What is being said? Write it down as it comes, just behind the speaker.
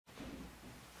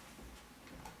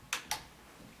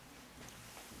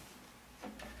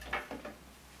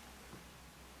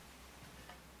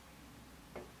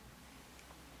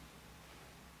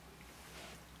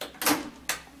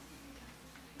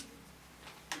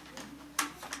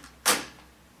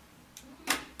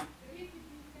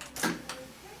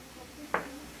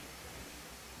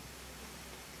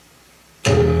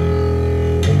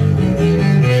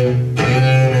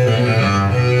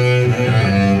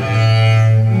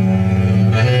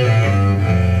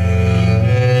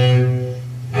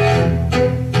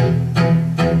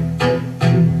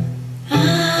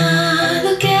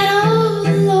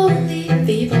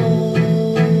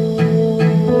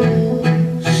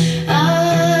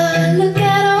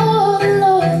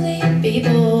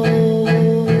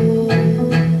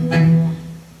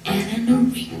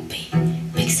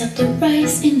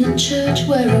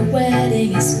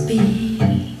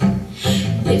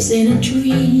in a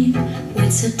dream,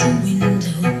 waits at the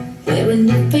window, wearing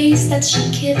the face that she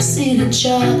keeps in a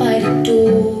jar by the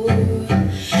door.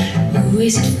 Who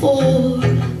is it for? All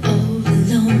the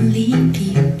lonely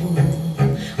people.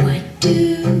 Where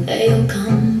do they all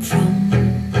come from?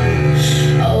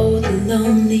 All the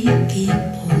lonely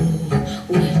people.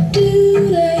 Where do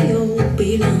they all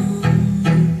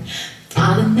belong?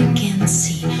 Father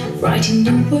Mackenzie, writing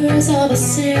the words of a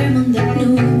sermon that no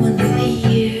one will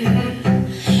hear.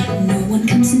 No one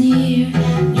comes near.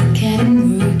 Look at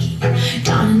him working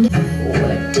down in the...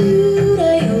 Where do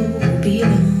they all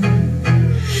belong?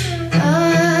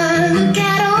 Ah, look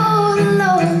at all the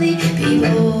lonely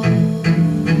people.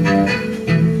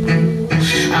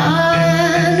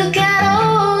 Ah, look at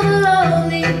all the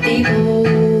lonely people.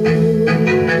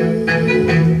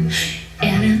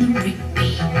 Eleanor Rigby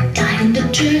died in the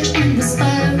church and was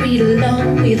buried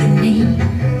along with her name.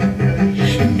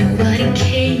 Nobody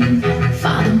came.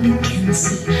 Father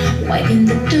Mackenzie wiping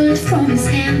the dirt from his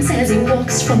hands as he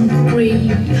walks from the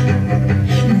grave.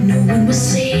 No one was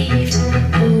saved.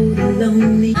 Oh, the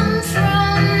lonely I'm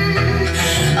from.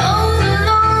 Oh, the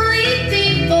lonely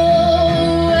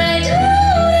people. Where do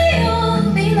they all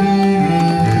belong?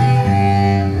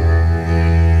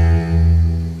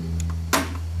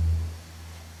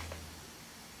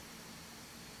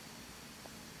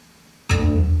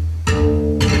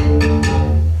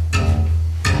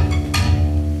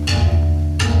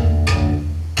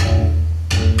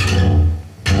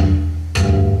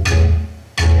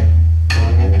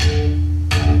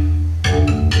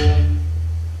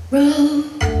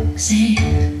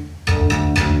 Roseanne,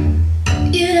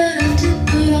 you don't have to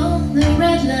put on the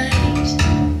red light.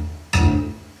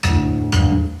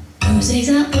 Roses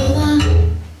are over.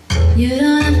 You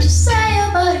don't have to say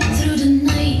about it through the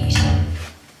night.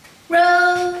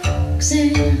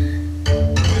 Roseanne,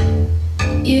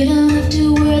 you don't have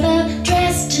to wear that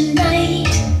dress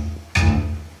tonight.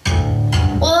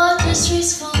 What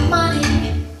mysteries for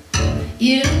money?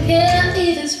 You don't care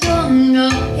if it's wrong or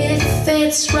if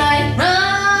it's right.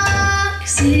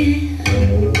 Roxanne,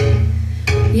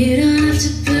 you don't have to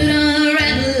put on a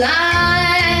red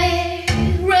light.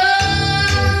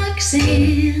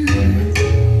 Roxanne,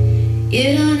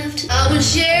 you don't have to. I will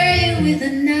share you with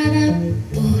another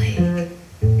boy.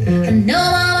 I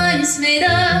know my mind is made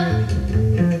up,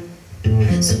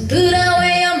 so put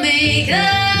away your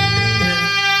makeup.